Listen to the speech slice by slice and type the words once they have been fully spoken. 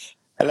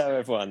Hello,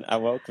 everyone,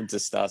 and welcome to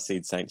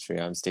Starseed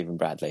Sanctuary. I'm Stephen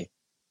Bradley.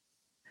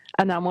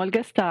 And I'm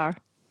Olga Star.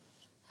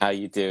 How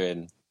you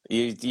doing?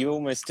 You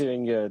almost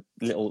doing your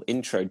little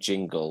intro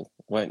jingle,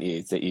 weren't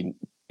you? That you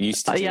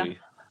used to do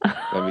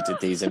when we did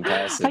these in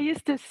person. I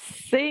used to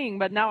sing,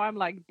 but now I'm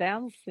like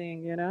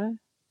dancing,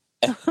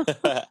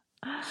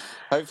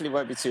 Hopefully, it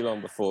won't be too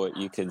long before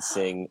you can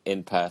sing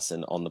in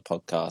person on the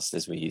podcast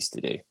as we used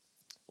to do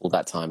all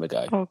that time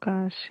ago. Oh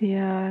gosh,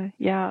 yeah.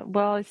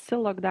 Well, it's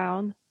still locked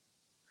down.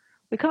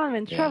 We can't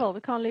even travel. We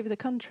can't leave the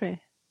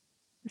country.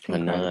 It's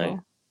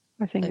incredible.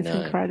 I think it's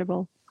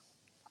incredible.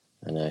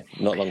 I know.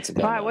 Not long to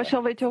go. Right, what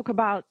shall we talk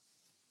about?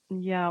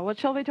 Yeah, what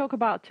shall we talk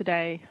about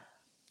today?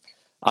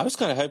 I was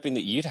kind of hoping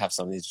that you'd have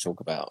something to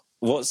talk about.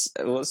 What's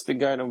been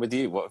going on with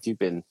you? What have you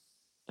been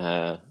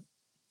what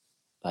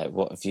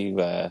have you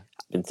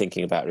been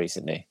thinking about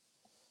recently?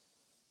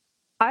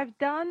 I've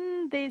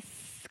done this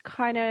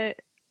kind of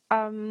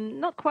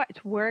not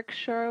quite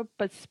workshop,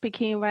 but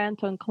speaking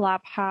event on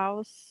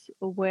Clubhouse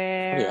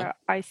where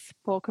I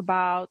spoke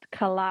about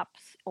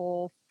collapse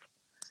of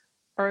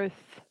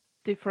Earth,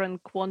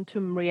 different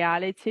quantum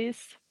realities.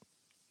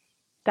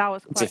 That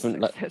was quite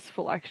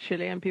successful,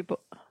 actually, and people.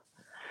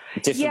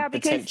 Because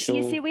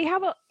you see, we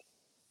have a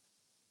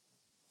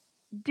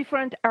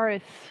different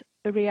Earth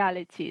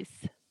realities.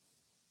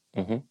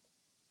 Mm-hmm.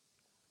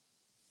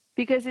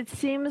 Because it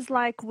seems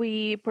like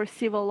we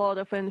perceive a lot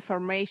of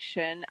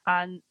information,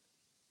 and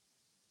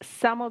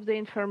some of the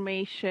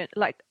information,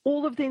 like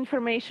all of the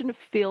information,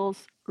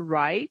 feels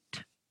right.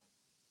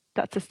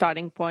 That's a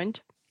starting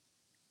point.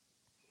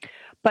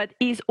 But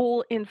is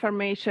all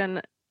information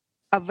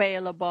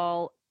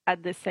available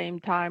at the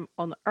same time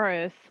on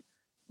Earth?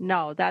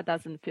 No, that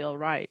doesn't feel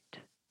right.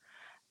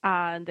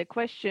 And the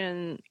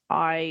question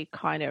I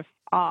kind of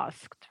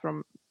asked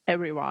from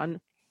everyone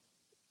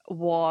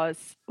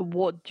was,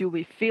 what do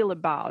we feel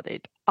about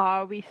it?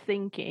 Are we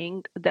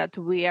thinking that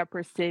we are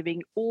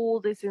perceiving all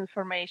this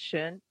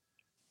information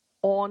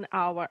on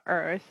our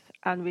Earth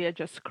and we are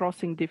just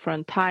crossing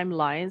different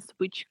timelines,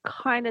 which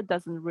kind of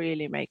doesn't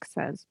really make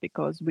sense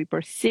because we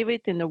perceive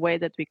it in a way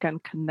that we can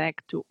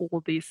connect to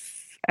all these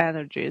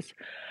energies?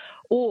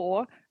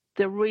 Or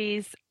there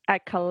is a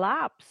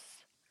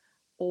collapse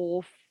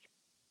of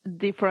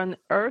different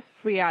Earth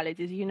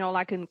realities.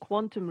 Like in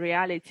quantum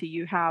reality,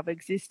 you have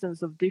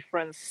existence of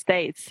different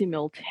states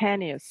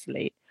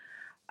simultaneously.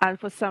 And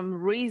for some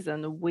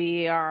reason,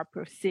 we are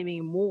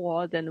perceiving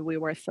more than we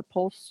were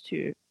supposed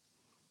to.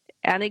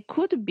 And it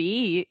could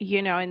be,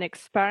 an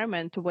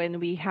experiment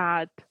when we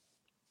had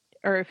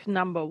Earth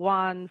number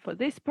 1 for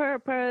this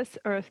purpose,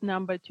 Earth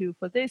number 2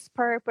 for this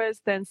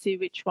purpose, then see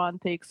which one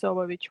takes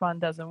over, which one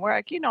doesn't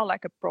work,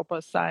 like a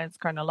proper science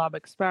kind of lab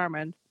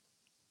experiment.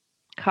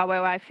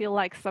 However, I feel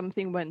like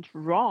something went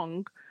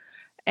wrong,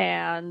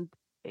 and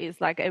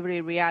it's like every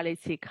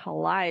reality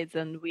collides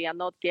and we are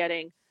not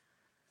getting.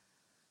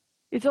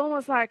 It's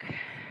almost like,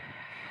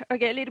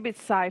 okay, a little bit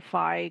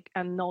sci-fi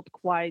and not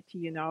quite,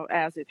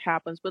 as it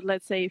happens. But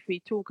let's say if we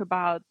talk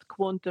about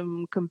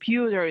quantum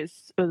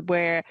computers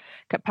where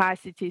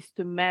capacities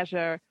to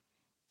measure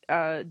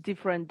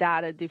different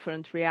data,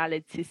 different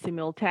realities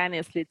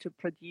simultaneously to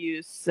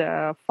produce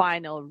a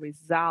final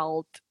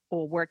result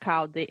or work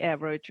out the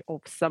average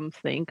of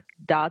something,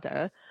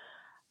 data.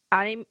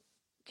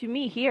 To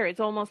me here, it's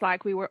almost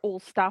like we were all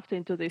stuffed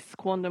into this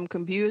quantum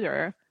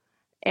computer,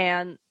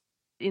 and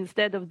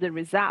instead of the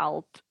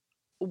result,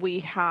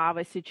 we have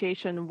a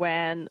situation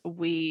when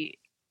we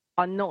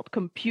are not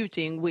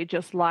computing, we're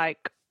just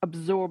like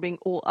absorbing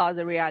all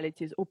other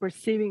realities or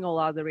perceiving all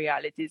other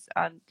realities.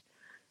 And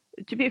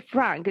to be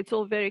frank, it's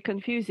all very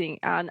confusing,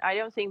 and I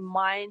don't think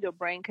mind or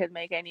brain can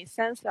make any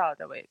sense out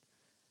of it.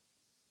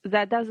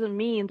 That doesn't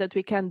mean that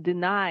we can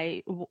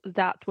deny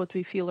that what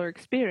we feel or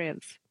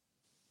experience.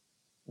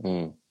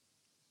 Mm.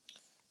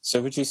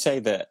 So would you say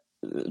that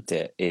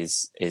that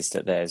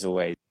there's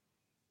always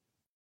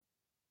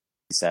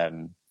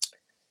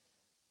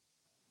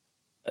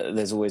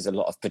there's always a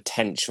lot of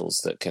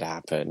potentials that could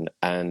happen,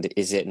 and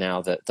is it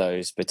now that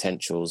those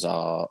potentials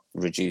are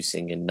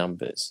reducing in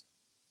numbers,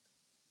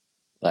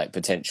 like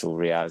potential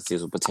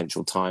realities or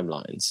potential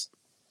timelines?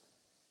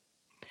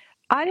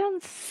 I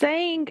don't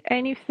think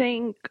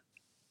anything,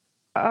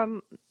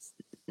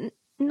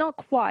 not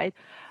quite.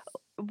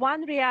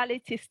 One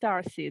reality,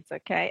 starseeds,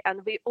 okay?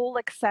 And we all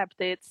accept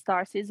it.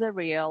 Starseeds are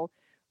real.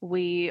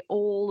 We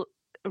all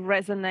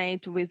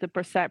resonate with the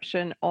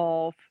perception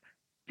of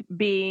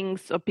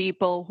beings or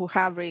people who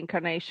have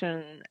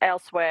reincarnation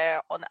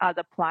elsewhere on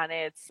other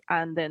planets,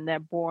 and then they're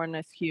born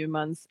as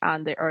humans,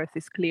 and the Earth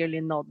is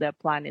clearly not their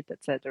planet,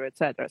 etc.,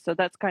 etc. So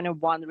that's kind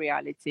of one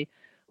reality.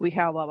 We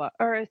have our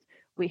Earth,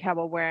 we have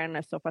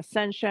awareness of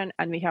ascension,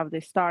 and we have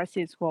the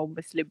starseeds who are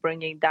obviously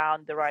bringing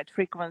down the right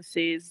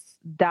frequencies,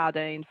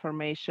 data,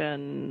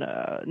 information,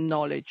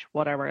 knowledge,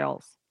 whatever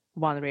else.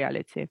 One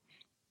reality.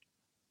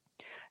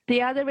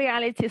 The other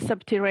reality is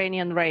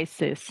subterranean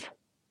races.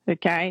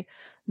 Okay,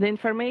 The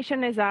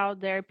information is out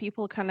there,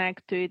 people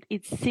connect to it.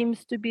 It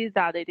seems to be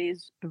that it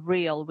is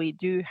real. We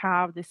do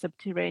have the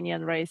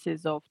subterranean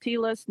races of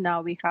Telos.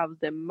 Now we have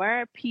the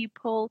mer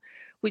people,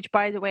 which,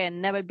 by the way, I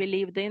never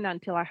believed in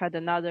until I had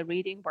another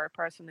reading where a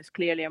person is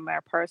clearly a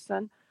mer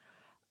person.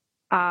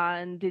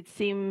 And it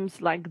seems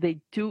like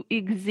they do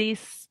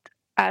exist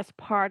as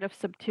part of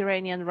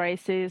subterranean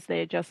races.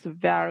 They're just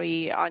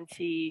very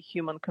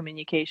anti-human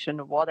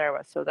communication,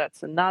 whatever. So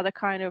that's another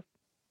kind of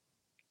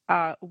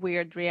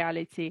weird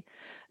reality.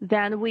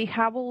 Then we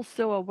have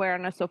also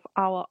awareness of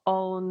our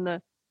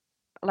own,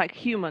 like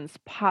humans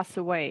pass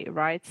away,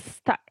 right?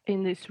 Stuck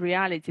in this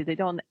reality. They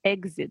don't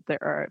exit the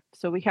earth.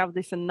 So we have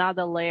this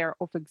another layer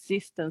of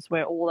existence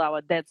where all our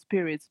dead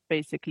spirits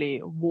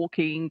basically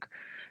walking,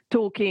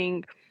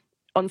 talking,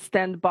 on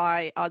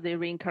standby. Are they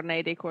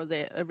reincarnating or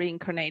they're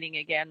reincarnating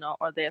again,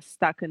 or they're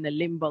stuck in the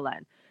limbo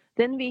land?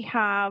 Then we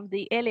have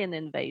the alien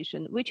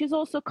invasion, which is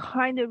also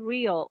kind of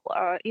real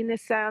in a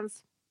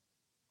sense.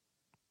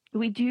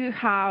 We do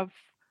have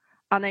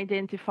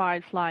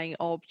unidentified flying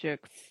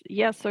objects.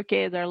 Yes,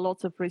 okay, there are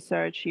lots of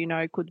research,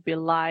 it could be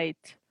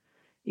light,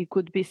 it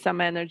could be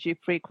some energy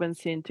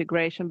frequency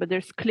integration, but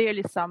there's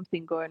clearly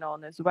something going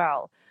on as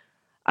well.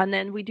 And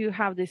then we do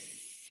have this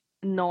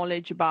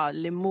knowledge about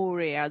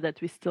Lemuria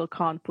that we still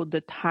can't put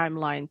the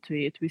timeline to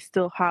it. We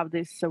still have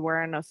this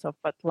awareness of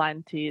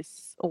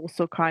Atlantis,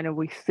 also kind of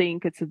we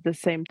think it's at the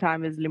same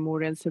time as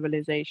Lemurian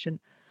civilization.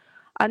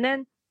 And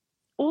then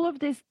all of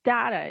this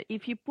data,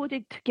 if you put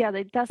it together,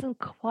 it doesn't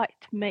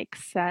quite make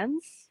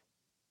sense.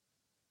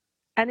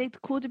 And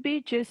it could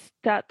be just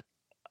that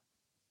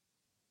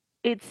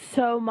it's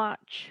so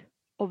much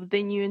of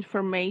the new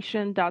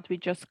information that we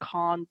just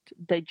can't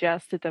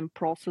digest it and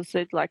process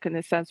it. Like, in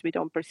a sense, we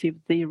don't perceive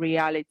the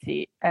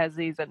reality as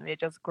is, and we're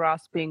just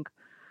grasping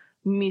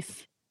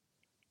misperception.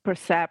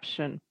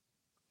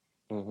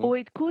 Mm-hmm. Or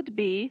it could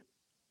be,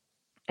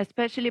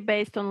 especially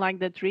based on like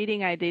that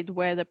reading I did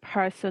where the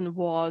person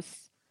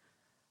was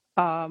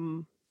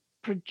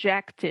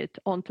projected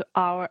onto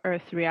our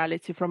Earth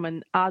reality from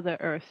another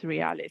Earth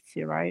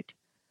reality, right?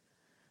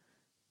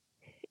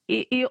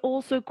 It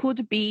also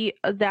could be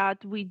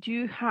that we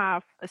do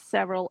have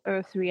several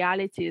Earth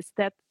realities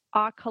that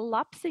are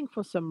collapsing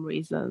for some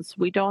reasons.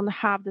 We don't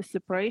have the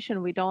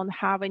separation. We don't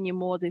have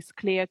anymore this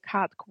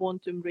clear-cut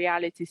quantum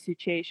reality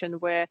situation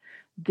where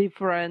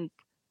different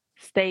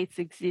states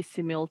exist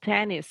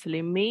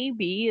simultaneously.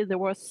 Maybe there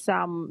was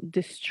some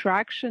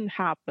distraction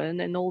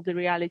happen and all the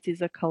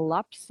realities are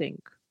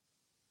collapsing.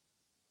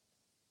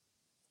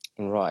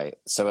 Right.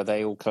 So are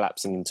they all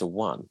collapsing into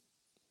one?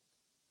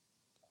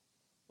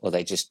 Or are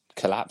they just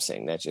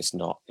collapsing? They're just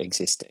not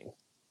existing.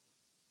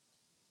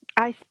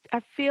 I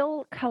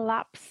feel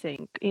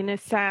collapsing in a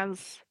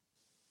sense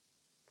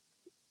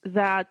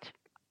that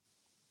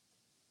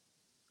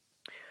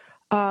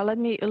let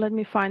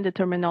me find the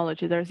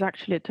terminology. There's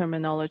actually a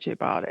terminology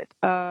about it.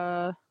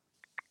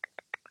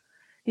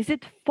 Is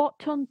it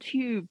photon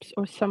tubes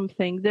or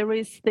something? There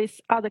is this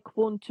other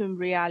quantum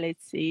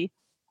reality.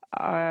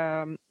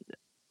 Um,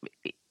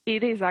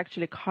 it is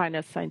actually kind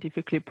of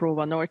scientifically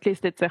proven, or at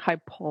least it's a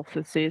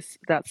hypothesis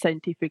that's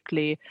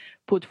scientifically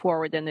put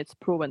forward and it's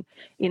proven,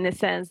 in the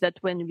sense that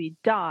when we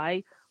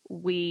die,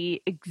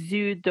 we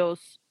exude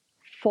those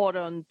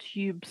photon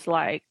tubes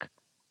like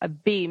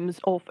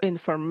beams of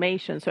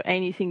information. So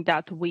anything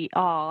that we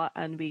are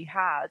and we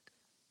had,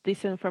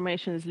 this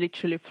information is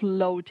literally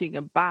floating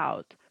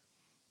about.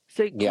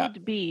 So it Yeah.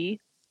 could be,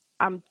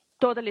 I'm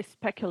totally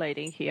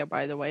speculating here,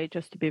 by the way,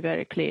 just to be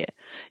very clear.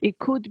 It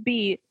could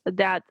be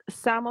that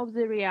some of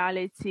the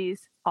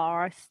realities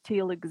are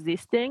still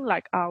existing,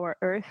 like our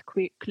Earth,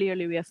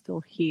 clearly we are still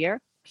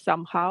here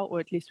somehow, or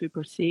at least we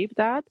perceive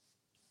that.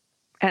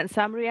 And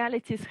some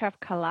realities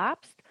have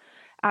collapsed,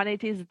 and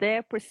it is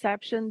their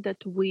perception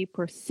that we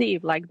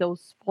perceive, like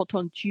those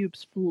photon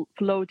tubes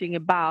floating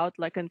about,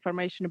 like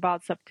information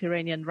about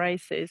subterranean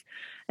races.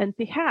 And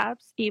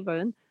perhaps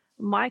even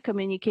my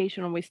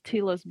communication with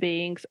Telos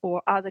beings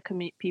or other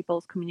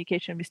people's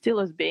communication with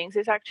Telos beings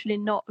is actually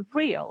not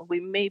real. We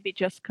maybe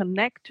just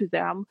connect to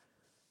them,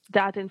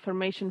 that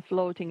information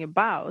floating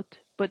about,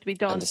 but we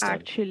don't Understand.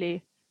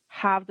 actually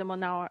have them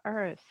on our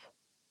Earth.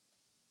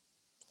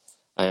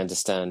 I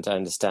understand.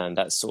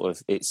 That's sort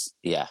of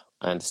I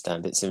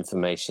understand. It's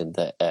information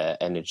that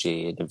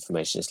energy and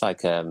information. It's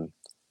like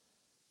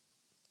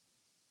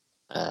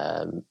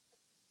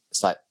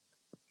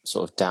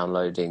sort of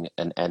downloading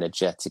an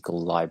energetical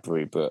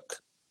library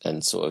book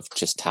and sort of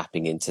just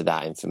tapping into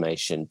that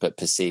information, but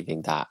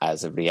perceiving that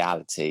as a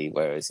reality,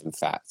 whereas in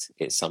fact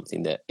it's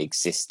something that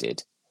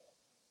existed,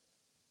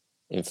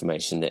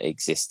 information that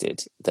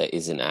existed that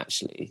isn't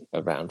actually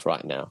around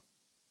right now.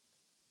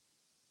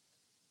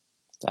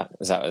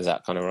 Is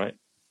that kind of right?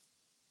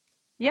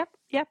 Yep,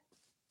 yep.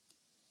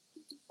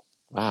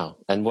 Wow.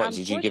 And what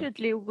did you give?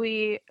 Unfortunately,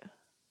 we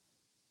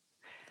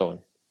Go on.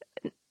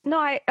 no,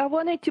 I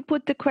wanted to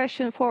put the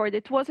question forward.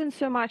 It wasn't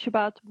so much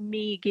about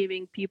me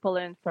giving people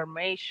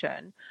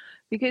information,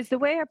 because the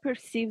way I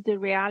perceive the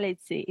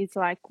reality is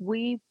like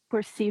we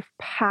perceive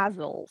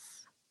puzzles,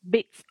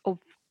 bits of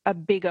a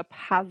bigger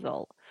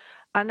puzzle.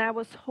 And I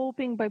was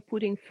hoping by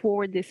putting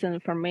forward this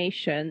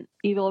information,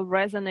 it will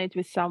resonate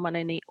with someone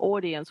in the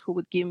audience who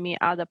would give me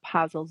other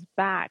puzzles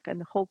back,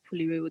 and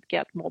hopefully we would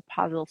get more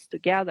puzzles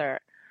together.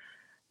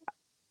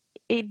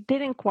 It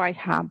didn't quite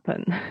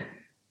happen.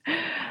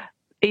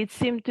 It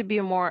seemed to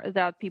be more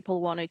that people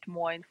wanted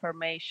more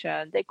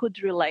information. They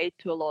could relate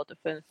to a lot of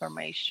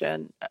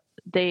information.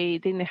 They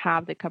didn't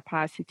have the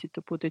capacity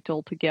to put it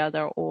all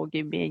together or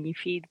give me any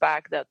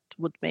feedback that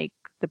would make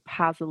the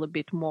puzzle a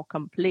bit more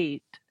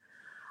complete.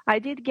 I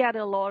did get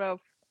a lot of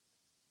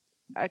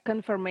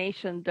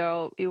confirmation,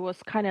 though. It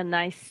was kind of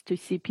nice to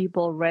see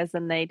people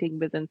resonating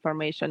with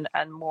information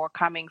and more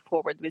coming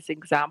forward with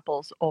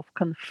examples of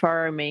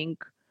confirming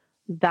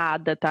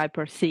that I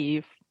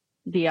perceive,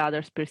 the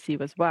others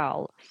perceive as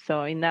well.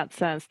 So in that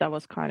sense, that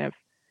was kind of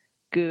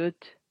good.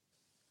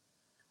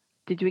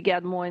 Did we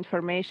get more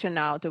information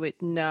out of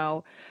it?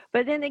 No.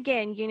 But then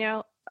again,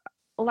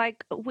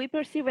 like we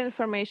perceive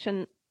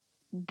information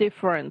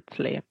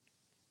differently.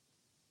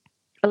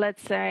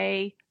 Let's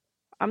say,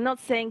 I'm not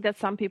saying that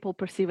some people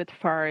perceive it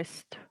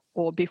first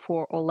or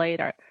before or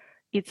later.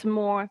 It's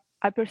more,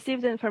 I perceive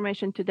the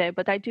information today,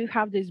 but I do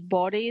have this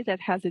body that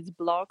has its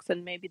blocks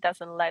and maybe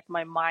doesn't let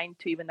my mind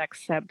to even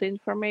accept the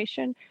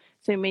information.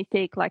 So it may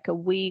take like a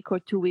week or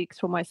 2 weeks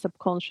for my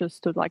subconscious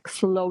to like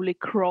slowly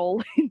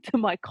crawl into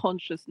my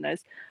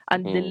consciousness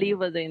and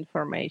deliver the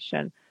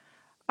information.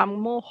 I'm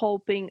more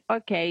hoping,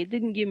 okay, it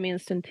didn't give me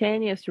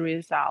instantaneous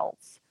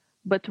results,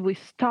 but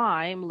with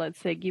time, let's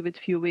say give it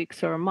a few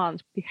weeks or a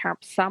month,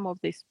 perhaps some of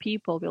these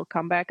people will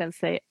come back and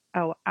say,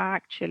 oh,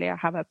 actually, I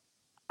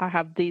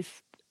have this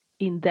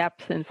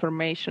in-depth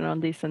information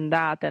on this and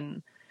that,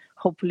 and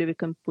hopefully we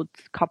can put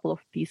a couple of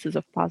pieces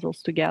of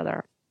puzzles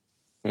together.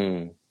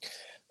 Do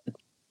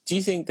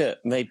you think that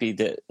maybe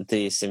that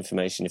this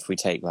information, if we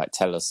take like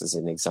Telos as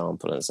an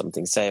example and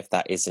something, say if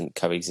that isn't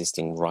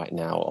coexisting right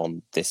now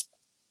on this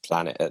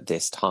planet at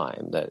this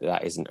time,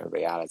 that isn't a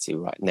reality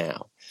right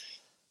now,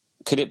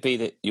 could it be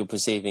that you're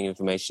perceiving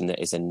information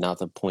that is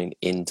another point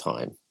in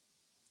time?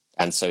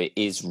 And so it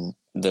is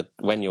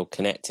when you're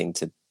connecting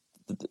to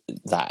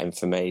that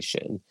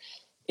information,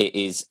 it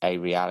is a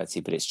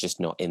reality, but it's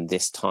just not in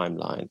this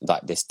timeline.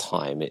 Like this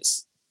time,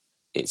 it's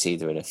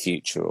either in a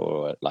future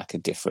or like a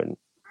different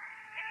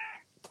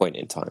point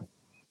in time.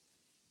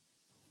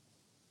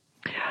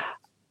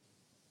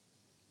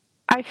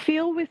 I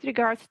feel with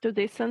regards to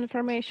this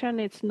information,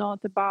 it's not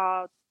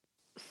about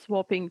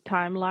swapping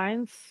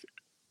timelines,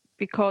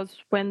 because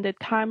when the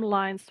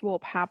timeline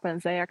swap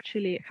happens, I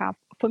actually have,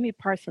 for me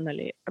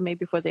personally,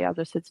 maybe for the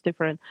others it's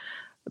different,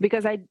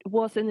 because I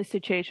was in a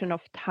situation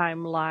of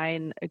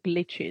timeline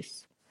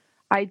glitches.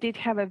 I did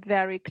have a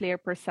very clear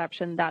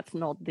perception that's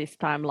not this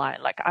timeline.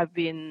 Like I've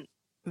been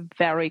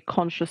very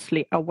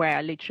consciously aware.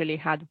 I literally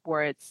had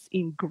words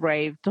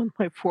engraved on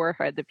my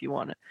forehead, if you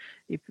want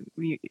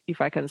to, if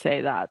I can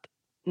say that,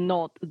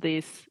 not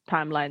this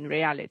timeline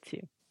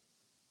reality.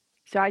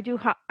 So I do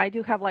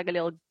have like a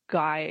little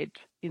guide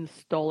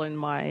installed in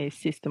my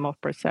system of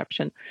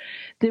perception.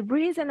 The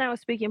reason I was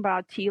speaking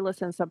about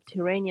Telos and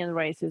subterranean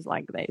races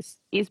like this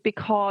is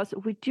because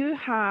we do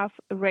have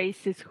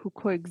races who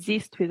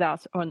coexist with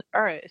us on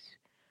Earth.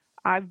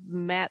 I've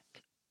met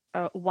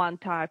one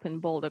type in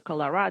Boulder,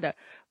 Colorado,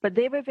 but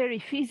they were very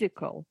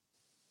physical.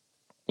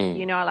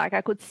 Like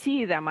I could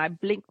see them. I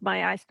blinked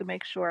my eyes to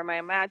make sure I'm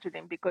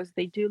imagining, because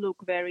they do look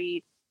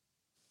very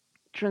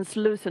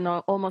translucent, or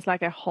almost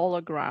like a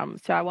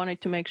hologram. So I wanted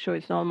to make sure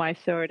it's not my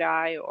third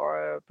eye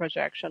or a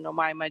projection or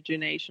my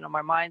imagination or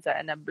my mind's eye.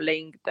 And I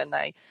blinked and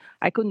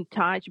I couldn't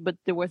touch, but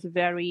there was a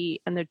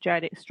very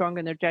strong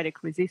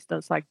energetic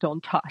resistance, like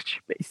don't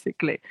touch,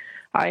 basically.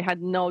 I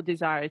had no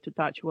desire to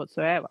touch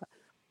whatsoever.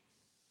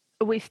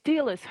 With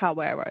Steelers,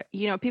 however,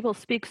 people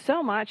speak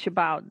so much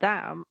about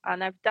them,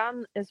 and I've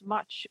done as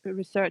much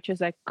research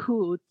as I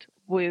could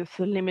with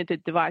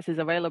limited devices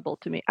available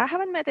to me. I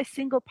haven't met a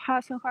single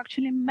person who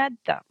actually met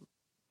them.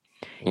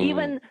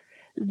 Even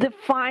the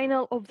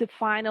final of the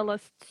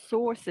finalist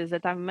sources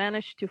that I've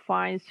managed to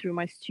find through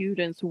my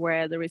students,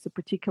 where there is a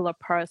particular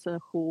person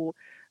who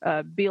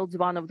builds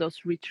one of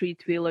those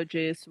retreat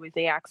villages with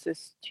the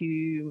access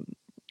to,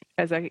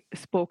 as I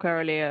spoke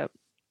earlier,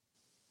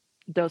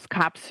 those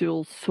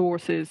capsule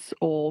sources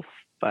of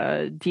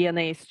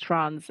DNA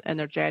strands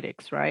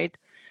energetics, right?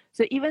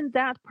 So even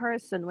that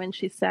person, when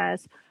she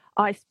says,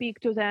 I speak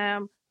to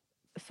them,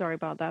 sorry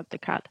about that, the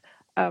cat.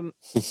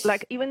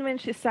 Like even when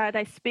she said,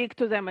 I speak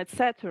to them,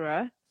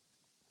 etc.,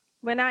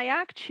 when I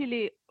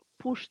actually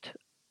pushed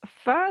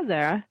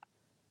further,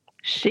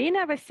 she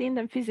never seen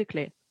them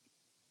physically.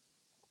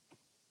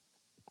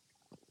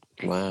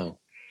 Wow.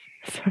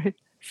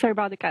 Sorry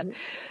about the cat.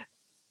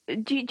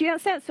 Do you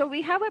understand? So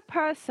we have a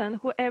person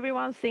who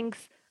everyone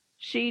thinks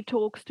she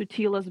talks to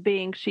Telos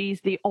being,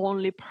 she's the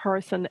only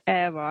person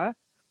ever.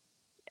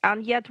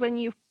 And yet when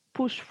you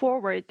push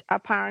forward,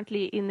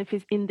 apparently in this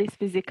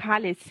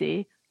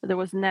physicality, there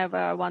was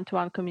never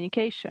one-to-one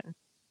communication.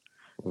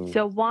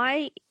 So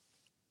why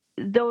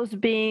those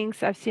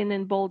beings I've seen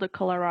in Boulder,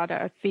 Colorado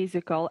are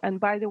physical? And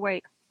by the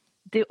way,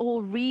 the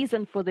whole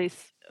reason for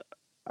this,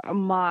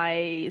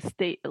 my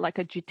state, like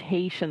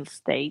agitation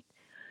state,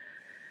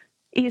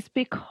 is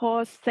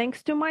because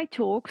thanks to my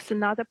talks,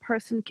 another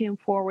person came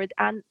forward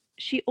and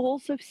she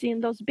also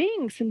seen those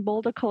beings in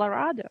Boulder,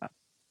 Colorado. No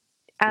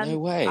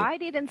And way. I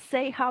didn't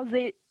say how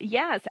they,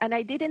 yes, and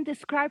I didn't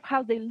describe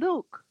how they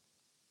look,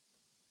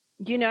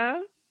 you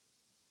know?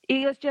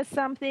 It was just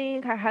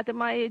something I had in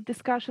my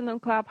discussion on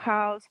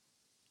Clubhouse.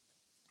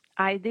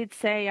 I did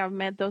say I've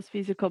met those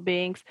physical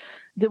beings.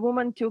 The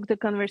woman took the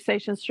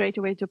conversation straight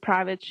away to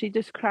private. She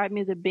described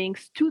me the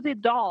beings to the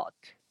dot.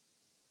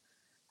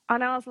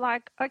 And I was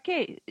like,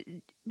 okay,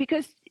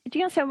 because do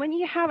you understand when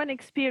you have an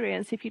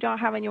experience, if you don't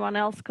have anyone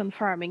else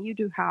confirming, you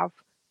do have.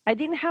 I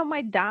didn't have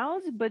my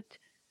doubts, but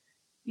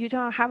you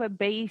don't have a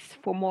base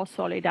for more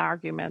solid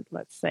argument.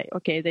 Let's say,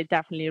 okay, they're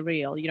definitely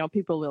real. You know,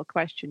 people will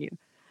question you.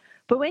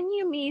 But when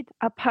you meet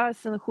a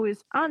person who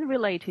is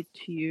unrelated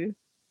to you,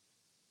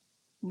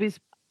 with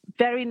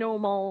very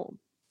normal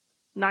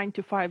 9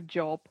 to 5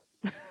 job,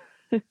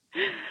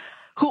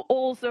 who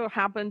also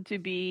happened to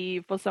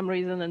be for some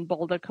reason in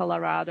Boulder,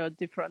 Colorado,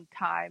 different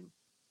time,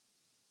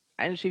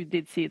 and she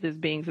did see these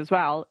beings as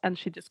well, and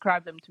she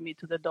described them to me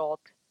to the dot.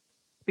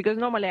 Because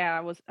normally I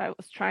was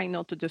trying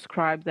not to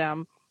describe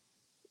them,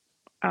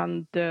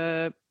 and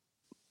you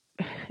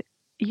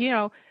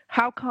know,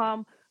 how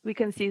come we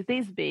can see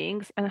these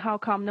beings, and how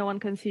come no one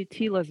can see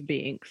Tila's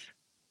beings?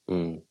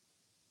 Mm.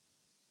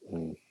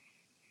 Mm.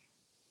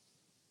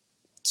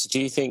 So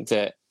do you think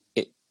that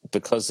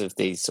because of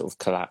these sort of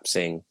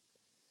collapsing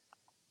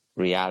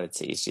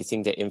realities, do you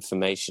think that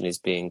information is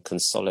being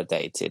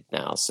consolidated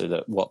now so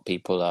that what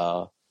people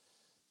are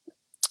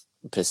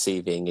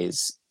perceiving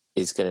is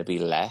going to be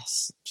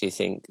less? Do you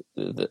think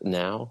that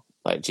now,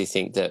 like, do you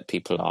think that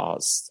people are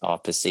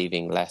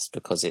perceiving less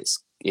because it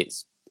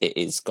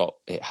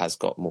has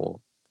got more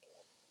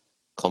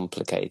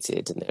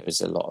complicated and there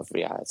is a lot of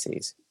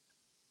realities?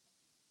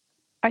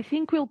 I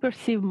think we'll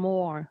perceive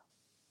more.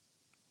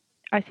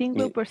 I think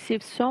we'll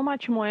perceive so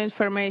much more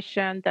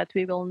information that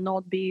we will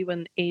not be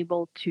even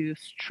able to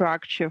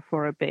structure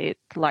for a bit.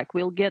 Like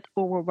we'll get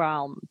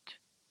overwhelmed.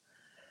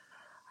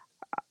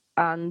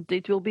 And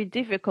it will be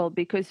difficult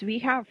because we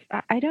have,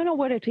 I don't know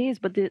what it is,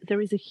 but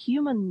there is a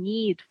human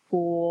need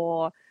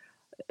for,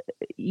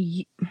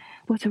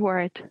 what's the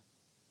word?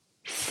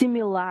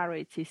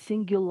 Similarity,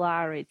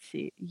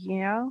 singularity,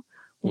 yeah?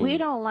 We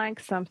don't like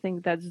something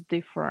that's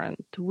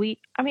different. We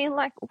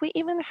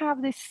even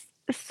have this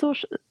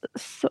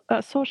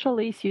social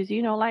issues,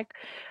 you know, like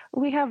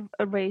we have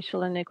a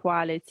racial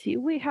inequality.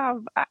 We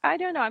have, I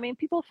don't know. I mean,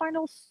 people find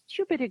all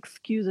stupid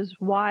excuses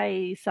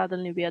why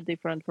suddenly we are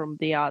different from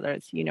the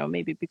others, you know,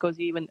 maybe because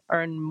you even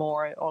earn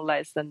more or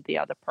less than the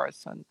other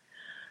person.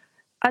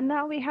 And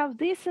now we have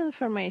this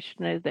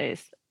information as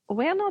this.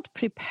 We're not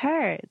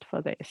prepared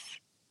for this.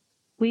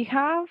 We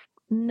have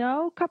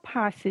no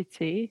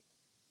capacity,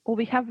 or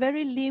we have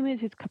very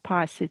limited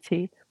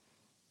capacity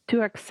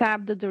to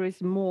accept that there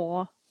is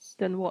more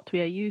than what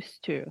we are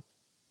used to.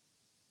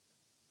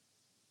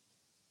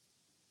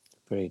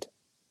 Agreed.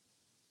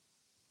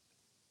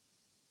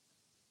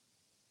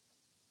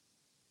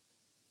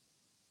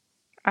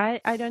 I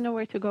don't know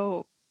where to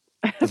go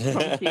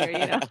from here,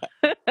 you know.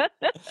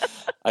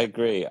 I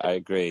agree.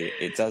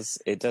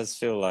 It does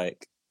feel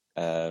like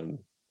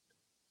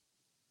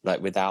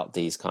without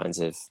these kinds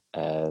of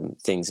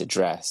things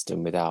addressed,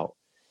 and without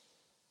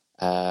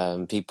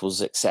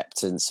people's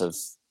acceptance of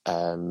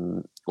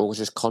or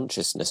just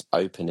consciousness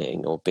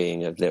opening or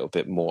being a little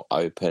bit more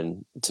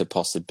open to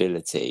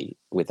possibility,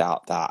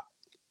 without that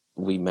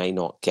we may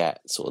not get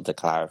sort of the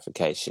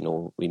clarification,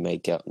 or we may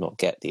not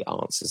get the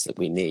answers that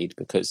we need,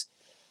 because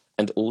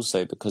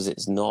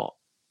it's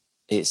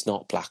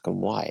not black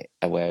and white.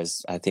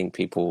 Whereas I think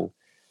people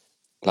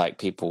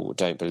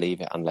don't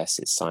believe it unless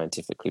it's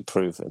scientifically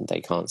proven.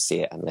 They can't see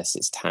it unless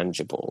it's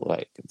tangible.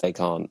 Like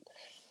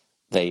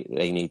they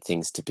need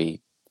things to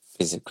be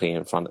physically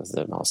in front of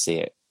them. I'll see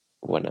it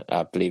when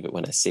I believe it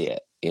when I see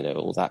it, you know,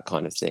 all that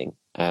kind of thing.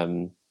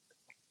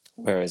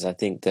 Whereas I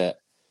think that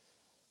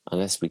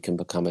unless we can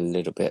become a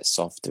little bit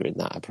softer in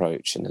that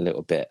approach and a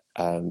little bit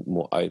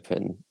more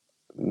open,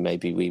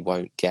 maybe we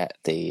won't get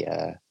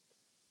the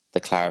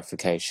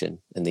clarification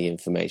and the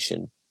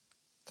information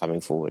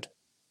coming forward.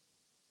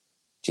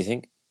 Do you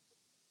think?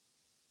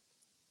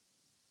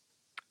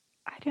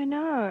 I don't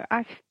know.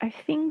 I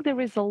think there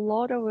is a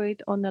lot of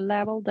it on a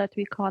level that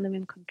we can't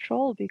even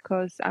control,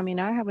 because I mean,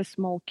 I have a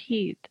small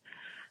kid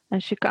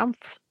and she comes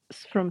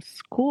from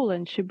school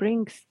and she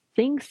brings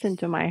things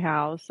into my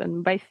house,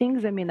 and by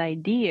things I mean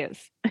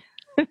ideas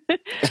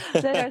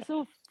that are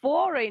so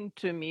foreign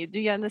to me. Do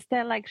you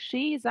understand? Like,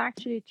 she is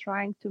actually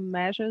trying to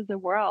measure the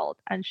world,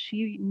 and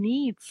she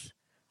needs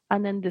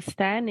an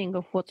understanding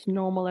of what's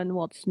normal and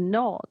what's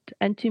not.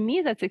 And to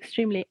me, that's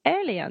extremely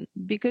alien,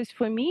 because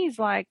for me, it's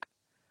like,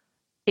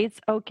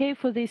 it's okay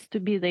for this to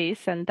be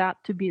this and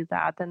that to be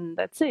that, and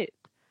that's it.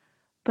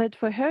 But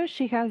for her,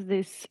 she has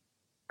this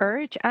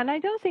urge, and I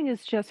don't think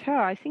it's just her.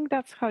 I think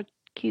that's how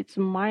kids'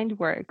 mind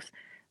works.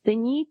 they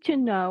need to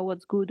know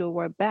what's good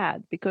or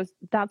bad, because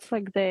that's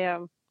like their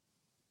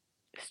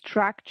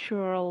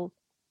structural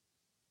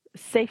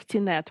safety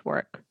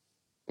network.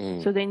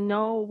 So they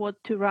know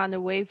what to run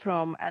away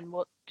from and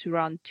what to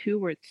run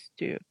towards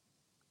to.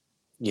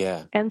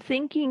 Yeah. And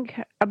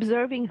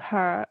observing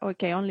her,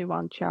 okay, only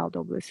one child,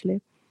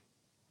 obviously.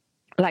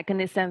 Like,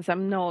 in a sense,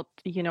 I'm not,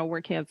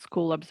 working at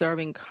school,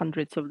 observing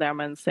hundreds of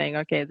them and saying,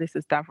 okay, this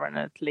is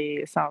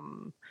definitely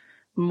some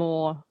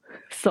more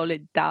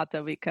solid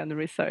data we can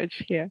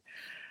research here.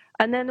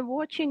 And then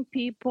watching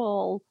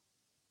people,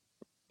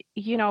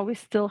 we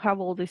still have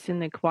all this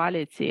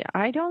inequality.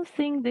 I don't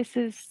think this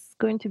is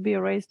going to be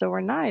erased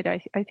overnight.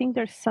 I think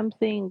there's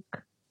something,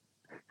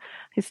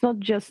 it's not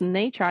just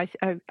nature.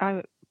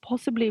 I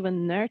possibly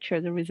even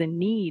nurture. There is a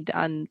need,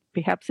 and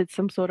perhaps it's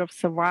some sort of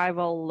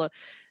survival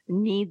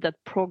need that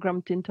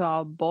programmed into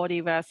our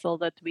body vessel,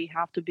 that we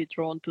have to be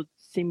drawn to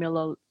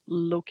similar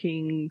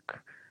looking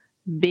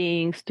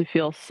beings to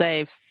feel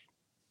safe.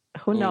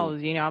 Who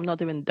knows? I'm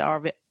not even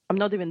Darwin. I'm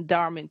not even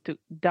Darwin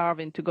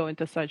to go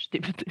into such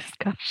deep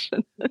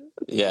discussion.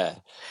 Yeah.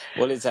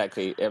 Well,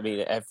 exactly. I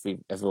mean,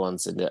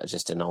 everyone's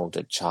just an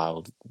older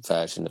child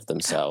version of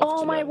themselves. Oh Do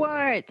you know my what I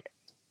mean? word!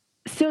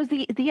 So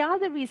the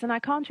other reason, I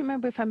can't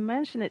remember if I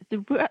mentioned it,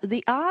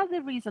 the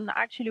other reason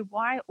actually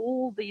why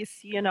all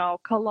this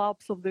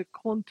collapse of the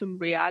quantum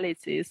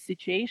reality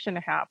situation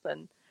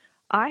happened.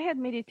 I had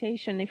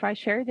meditation. If I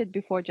shared it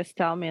before, just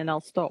tell me and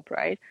I'll stop.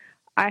 Right?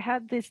 I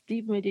had this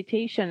deep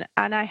meditation,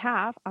 and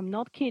I'm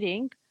not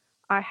kidding.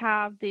 I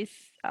have this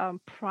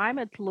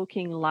primate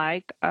looking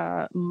like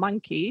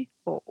monkey,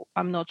 or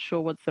I'm not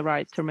sure what's the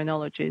right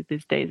terminology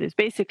these days. It's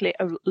basically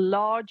a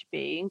large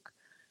being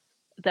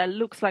that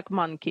looks like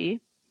monkey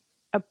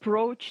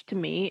approached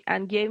me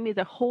and gave me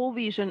the whole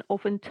vision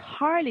of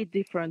entirely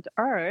different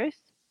Earth,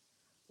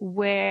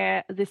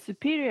 where the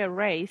superior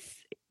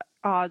race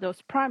are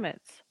those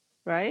primates,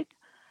 right?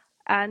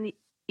 And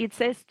it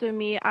says to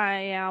me, I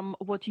am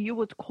what you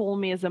would call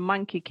me as a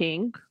monkey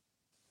king.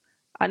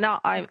 And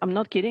now I'm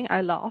not kidding.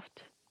 I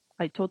laughed.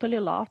 I totally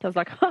laughed. I was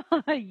like,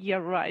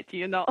 you're right.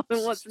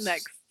 What's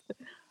next?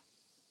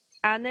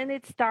 And then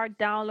it started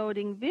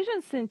downloading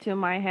visions into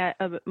my head,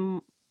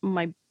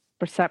 my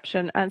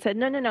perception, and said,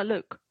 no,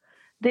 look,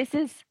 this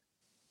is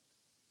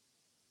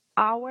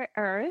our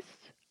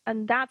Earth.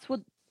 And that's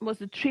what was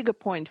the trigger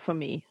point for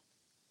me,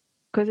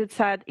 because it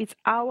said it's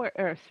our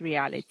Earth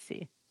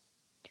reality.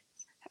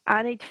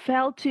 And it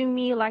felt to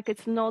me like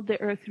it's not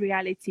the Earth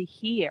reality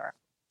here.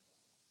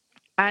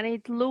 And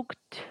it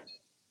looked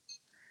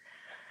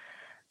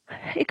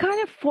a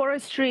kind of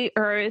forestry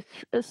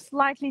Earth,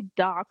 slightly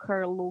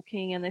darker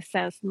looking, in a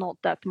sense, not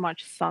that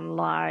much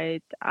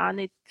sunlight.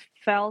 And it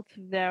felt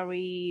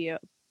very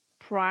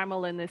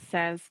primal, in the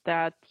sense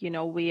that,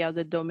 we are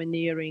the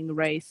domineering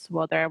race,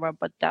 whatever,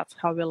 but that's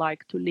how we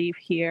like to live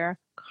here,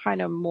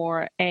 kind of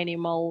more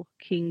animal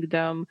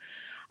kingdom.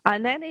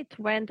 And then it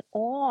went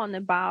on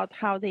about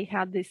how they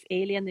had this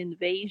alien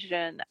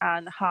invasion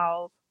and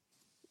how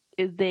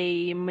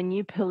they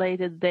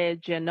manipulated their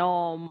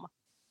genome,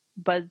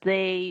 but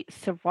they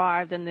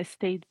survived and they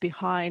stayed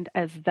behind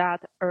as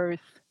that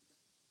Earth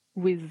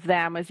with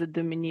them as a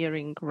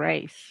domineering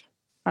race.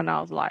 And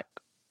I was like,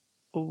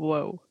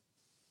 whoa.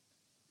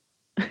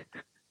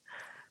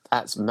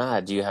 That's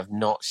mad. You have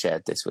not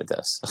shared this with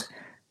us.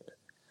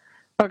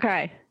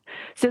 Okay.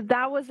 So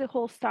that was the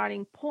whole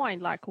starting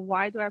point. Like,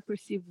 why do I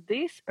perceive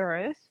this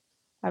Earth?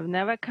 I've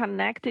never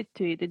connected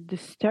to it. It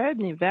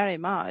disturbed me very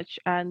much.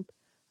 And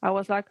I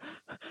was like,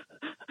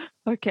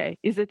 okay,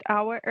 is it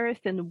our Earth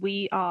and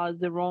we are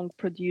the wrong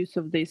produce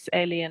of this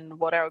alien,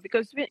 whatever?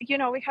 Because,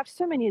 we have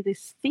so many of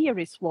these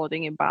theories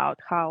floating about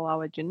how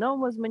our genome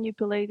was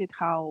manipulated,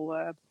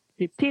 how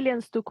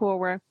reptilians took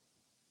over.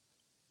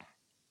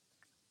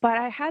 But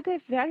I had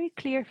a very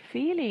clear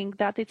feeling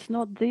that it's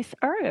not this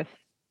Earth.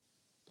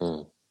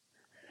 Mm.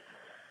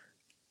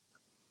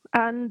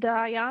 And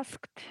I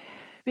asked,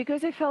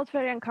 because I felt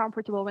very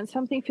uncomfortable. When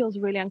something feels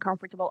really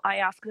uncomfortable, I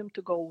ask them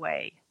to go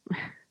away.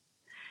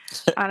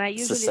 And I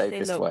It's the usually say,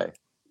 safest look, way.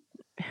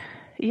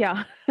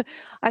 yeah,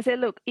 I say,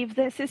 look, if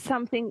this is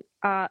something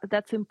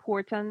that's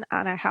important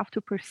and I have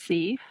to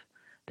perceive,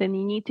 then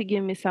you need to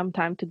give me some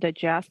time to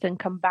digest and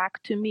come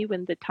back to me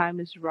when the time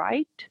is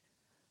right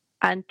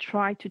and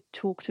try to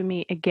talk to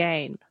me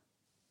again.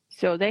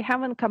 So they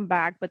haven't come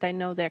back, but I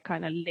know they're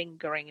kind of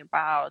lingering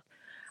about.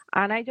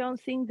 And I don't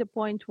think the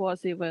point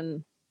was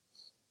even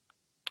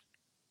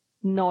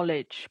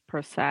knowledge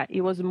per se.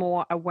 It was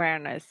more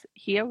awareness.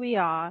 Here we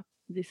are.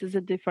 This is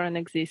a different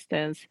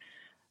existence.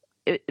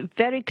 It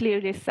very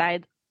clearly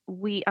said,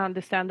 we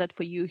understand that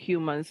for you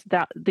humans,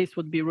 that this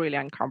would be really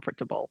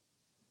uncomfortable.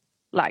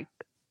 Like,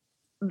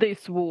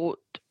 this would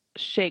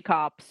shake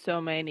up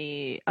so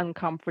many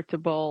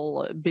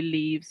uncomfortable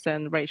beliefs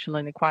and racial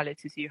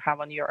inequalities you have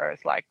on your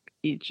earth. Like,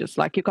 it's just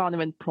like you can't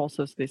even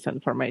process this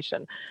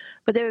information.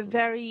 But they were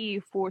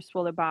very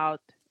forceful about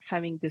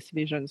having these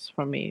visions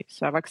for me.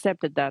 So I've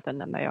accepted that,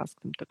 and then I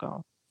asked them to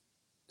go.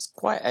 it's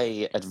quite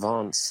a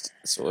advanced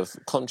sort of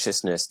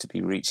consciousness to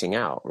be reaching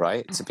out,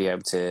 right? To be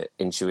able to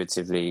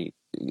intuitively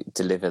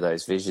deliver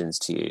those visions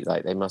to you.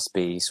 Like they must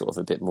be sort of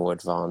a bit more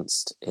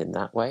advanced in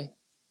that way.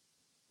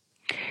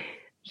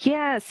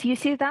 Yes, you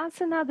see,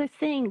 that's another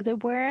thing. They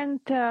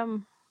weren't.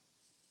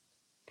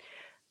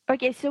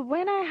 Okay, so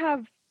when I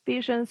have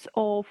visions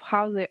of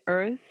how the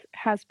earth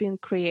has been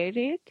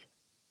created,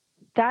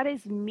 that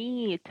is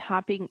me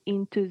tapping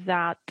into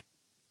that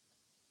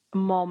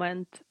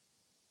moment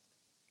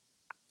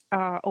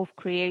of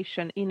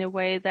creation in a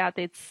way that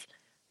it's,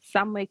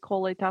 some may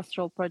call it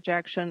astral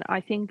projection.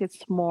 I think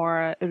it's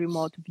more a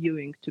remote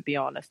viewing, to be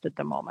honest, at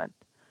the moment.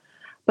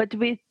 But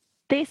with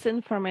this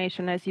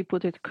information, as you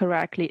put it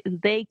correctly,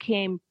 they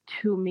came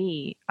to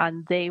me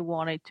and they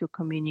wanted to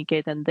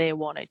communicate and they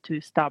wanted to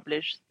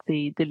establish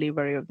the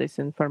delivery of this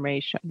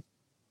information.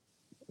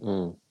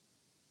 Mm.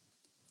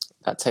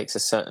 That takes a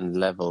certain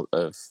level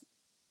of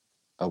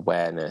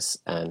awareness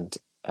and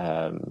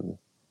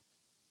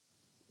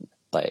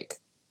like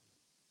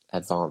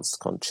advanced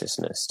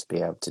consciousness to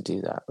be able to do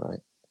that,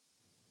 right?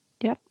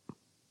 Yep.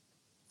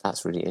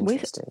 That's really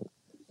interesting.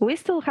 We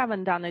still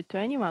haven't done it to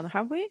anyone,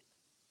 have we?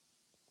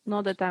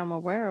 Not that I'm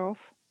aware of.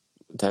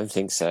 Don't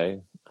think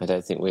so. I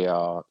don't think we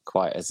are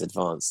quite as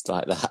advanced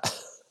like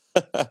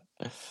that.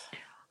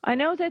 I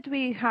know that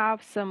we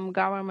have some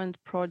government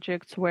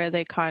projects where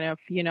they kind of,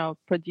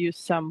 produce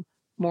some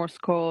Morse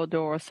code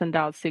or send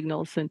out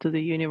signals into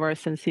the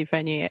universe and see if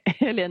any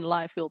alien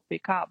life will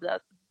pick up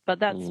that. But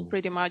that's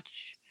pretty much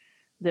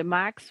the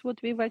max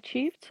what we've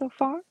achieved so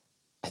far.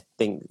 I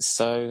think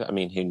so. I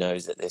mean, who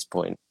knows at this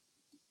point?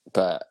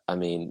 But I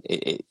mean,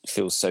 it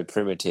feels so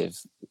primitive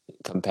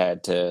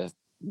compared to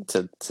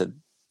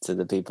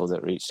the people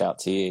that reached out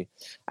to you.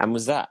 And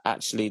was that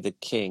actually the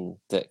king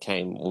that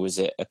came, or was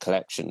it a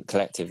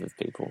collective of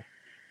people?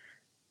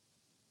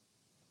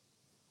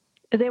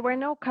 There were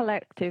no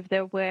collective.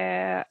 There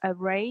were a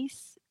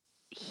race.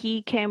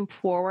 He came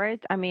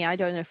forward. I mean, I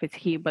don't know if it's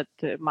he, but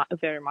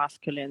very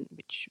masculine,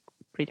 which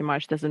pretty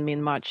much doesn't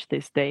mean much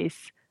these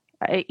days.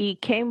 He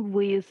came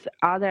with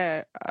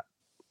other.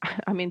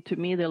 I mean, to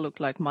me, they look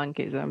like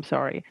monkeys. I'm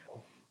sorry.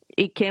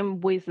 He came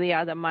with the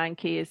other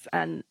monkeys,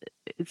 and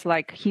it's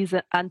like he's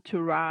an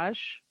entourage.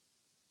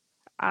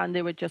 And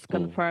they were just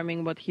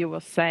confirming what he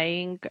was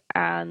saying,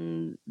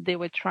 and they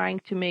were trying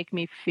to make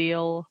me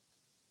feel.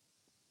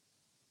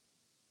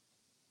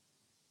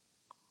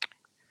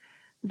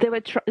 They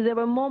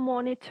were more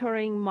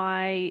monitoring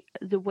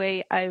the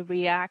way I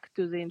react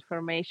to the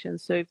information.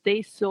 So if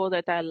they saw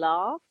that I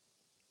laugh,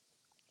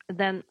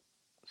 then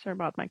sorry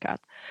about my cat.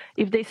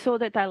 If they saw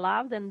that I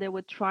laugh, then they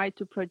would try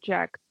to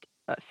project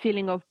a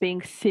feeling of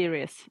being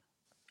serious,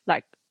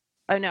 like,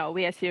 oh no,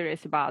 we are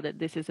serious about it.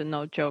 This is a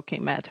no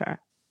joking matter.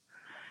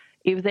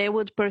 If they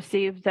would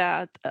perceive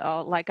that,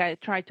 like I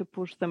tried to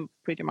push them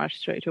pretty much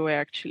straight away,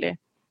 actually,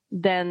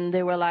 then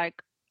they were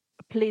like,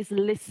 please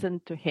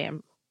listen to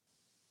him.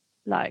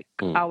 Like,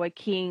 our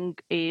king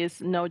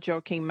is no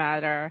joking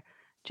matter.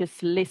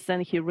 Just listen.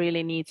 He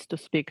really needs to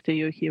speak to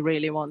you. He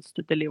really wants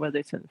to deliver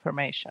this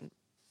information.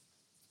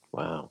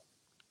 Wow.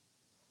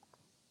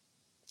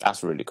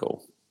 That's really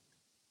cool.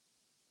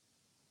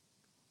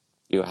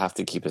 You'll have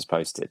to keep us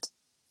posted.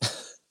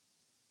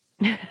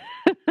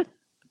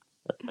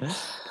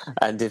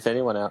 And if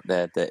anyone out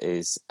there that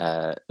is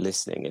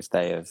listening, if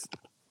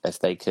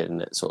they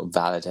can sort of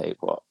validate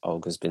what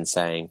Olga's been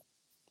saying,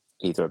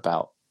 either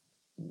about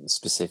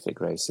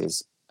specific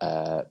races,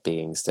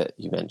 beings that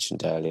you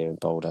mentioned earlier in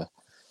Boulder,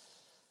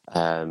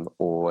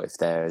 or if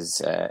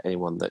there's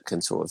anyone that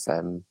can sort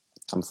of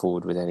come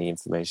forward with any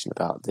information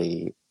about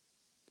the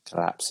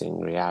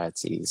collapsing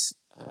realities,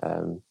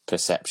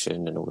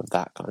 perception and all of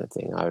that kind of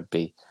thing, I would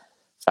be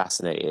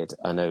fascinated.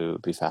 I know it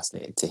would be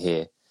fascinated to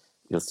hear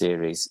your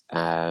theories.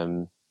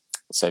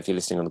 So if you're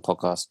listening on the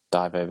podcast,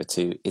 dive over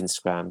to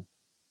Instagram,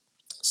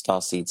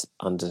 starseeds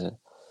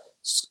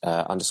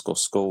underscore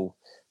school.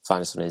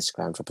 Find us on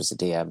Instagram, drop us a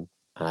DM,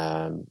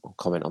 or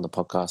comment on the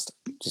podcast.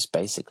 Just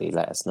basically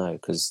let us know,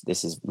 because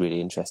this is really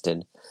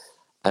interesting.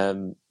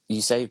 You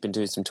say you've been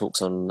doing some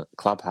talks on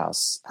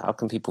Clubhouse. How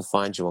can people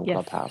find you on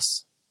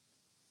Clubhouse?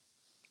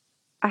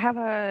 I have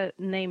a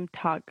name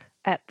tag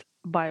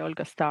by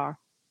Olga Star.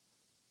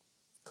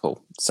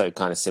 Cool. So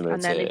kind of similar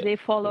and then if they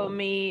follow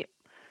me,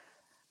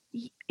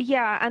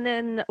 and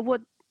then what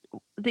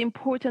the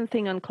important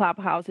thing on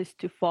Clubhouse is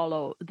to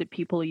follow the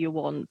people you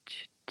want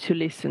to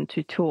listen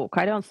to talk.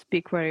 I don't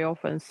speak very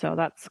often, so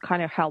that's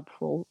kind of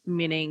helpful,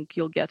 meaning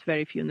you'll get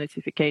very few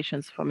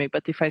notifications from me.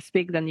 But if I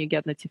speak, then you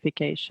get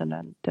notification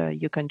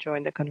and you can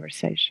join the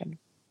conversation.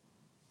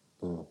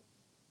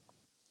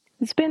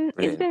 It's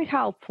been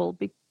helpful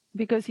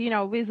because,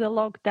 with the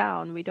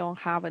lockdown, we don't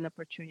have an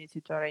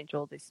opportunity to arrange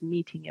all these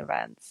meeting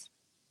events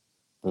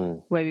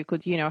where we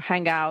could,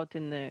 hang out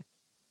in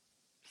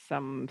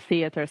some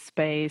theater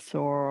space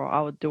or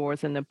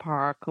outdoors in the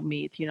park or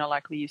meet,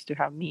 like we used to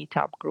have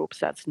meetup groups.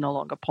 That's no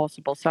longer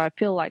possible. So I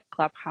feel like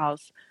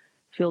Clubhouse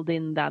filled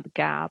in that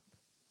gap.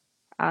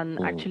 and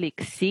actually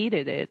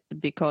exceeded it,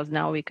 because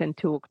now we can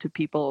talk to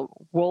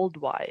people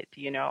worldwide.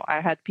 I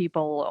had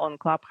people on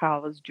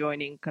Clubhouse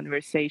joining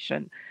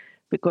conversation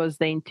because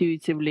they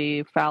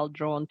intuitively felt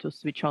drawn to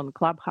switch on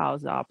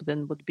Clubhouse app,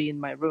 then would be in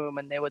my room,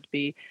 and they would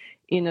be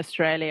in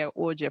Australia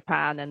or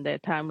Japan, and their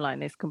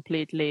timeline is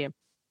completely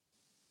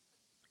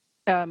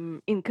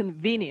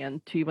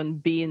inconvenient to even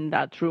be in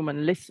that room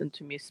and listen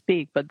to me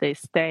speak, but they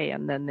stay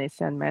and then they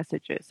send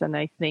messages. And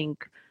I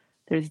think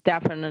there's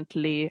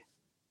definitely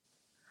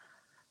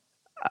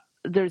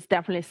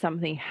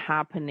something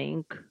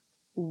happening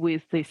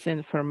with this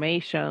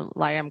information.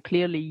 Like, I'm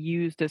clearly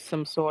used as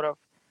some sort of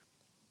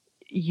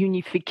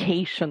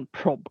unification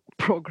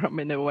program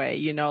in a way,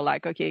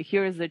 like, okay,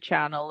 here's the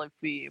channel. If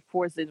we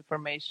force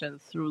information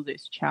through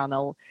this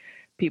channel,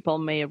 people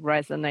may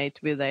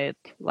resonate with it,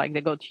 like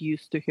they got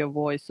used to her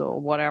voice or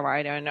whatever,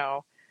 I don't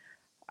know.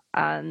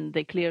 And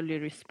they clearly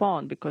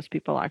respond because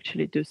people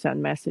actually do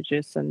send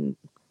messages, and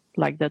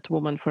like that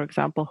woman, for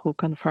example, who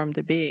confirmed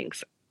the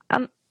beings.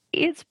 And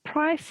it's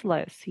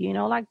priceless,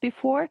 like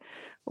before,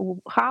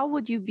 how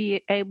would you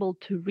be able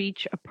to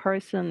reach a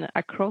person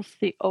across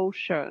the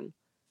ocean,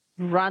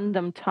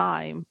 random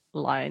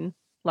timeline,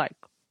 like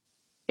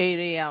 8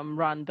 a.m.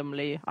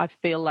 randomly? I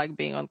feel like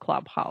being on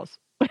Clubhouse.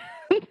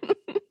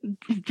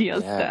 Do you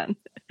understand?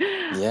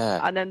 Yeah.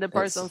 And then the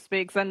person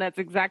speaks, and that's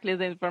exactly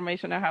the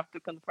information I have to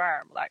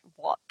confirm. Like,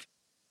 what?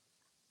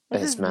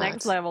 This is mad.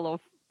 next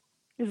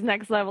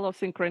level of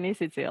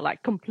synchronicity,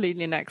 like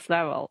completely next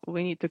level.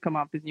 We need to come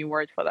up with new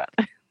word for that.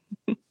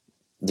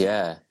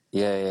 Yeah.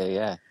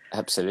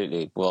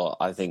 Absolutely. Well,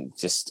 I think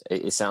just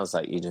it sounds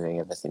like you're doing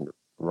everything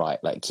right.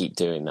 Like, keep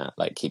doing that.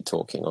 Like, keep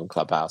talking on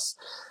Clubhouse.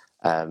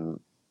 And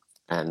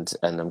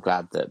I'm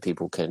glad that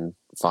people can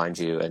find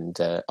you and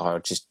are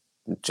just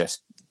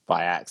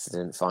by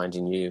accident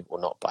finding you, or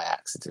not by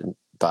accident,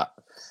 but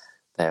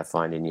they are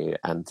finding you.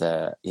 And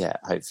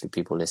hopefully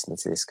people listening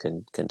to this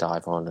can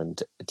dive on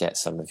and get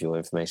some of your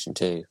information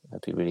too.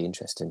 That'd be really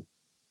interesting.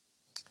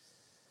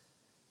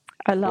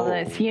 I love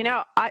this.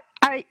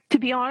 I to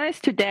be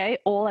honest, today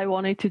all I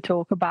wanted to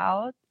talk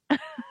about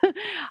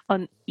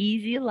on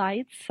easy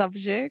light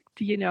subject,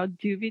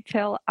 do we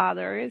tell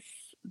others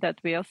that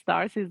we are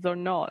stars or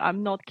not?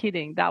 I'm not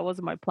kidding. That was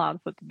my plan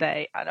for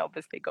today, and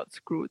obviously got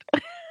screwed.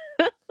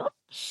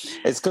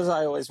 It's because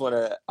I always want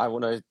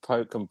to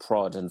poke and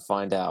prod and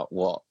find out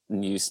what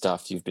new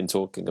stuff you've been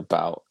talking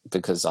about,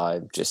 because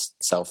I'm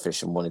just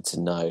selfish and wanted to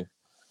know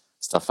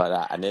stuff like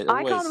that. And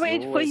I can't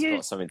wait for you.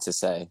 Got something to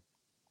say.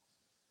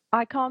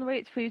 I can't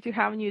wait for you to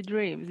have new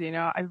dreams.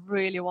 I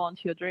really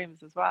want your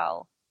dreams as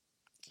well.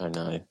 I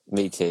know.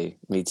 Me too.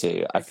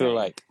 Okay. I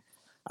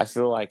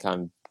feel like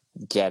I'm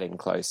getting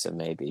closer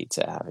maybe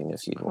to having a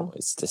few more.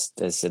 It's just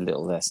there's a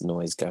little less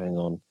noise going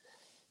on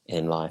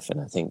in life,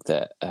 and I think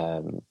that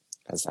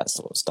as that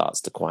sort of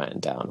starts to quieten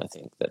down, I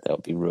think that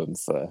there'll be room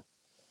for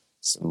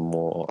some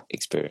more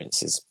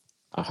experiences,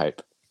 I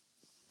hope.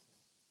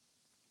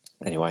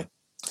 Anyway,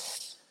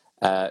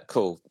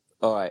 cool.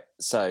 All right,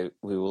 so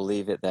we will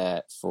leave it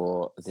there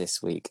for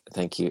this week.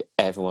 Thank you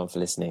everyone for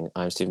listening.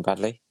 I'm Stephen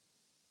Bradley.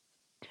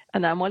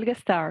 And I'm Olga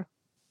Starr.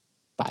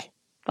 Bye.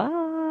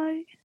 Bye.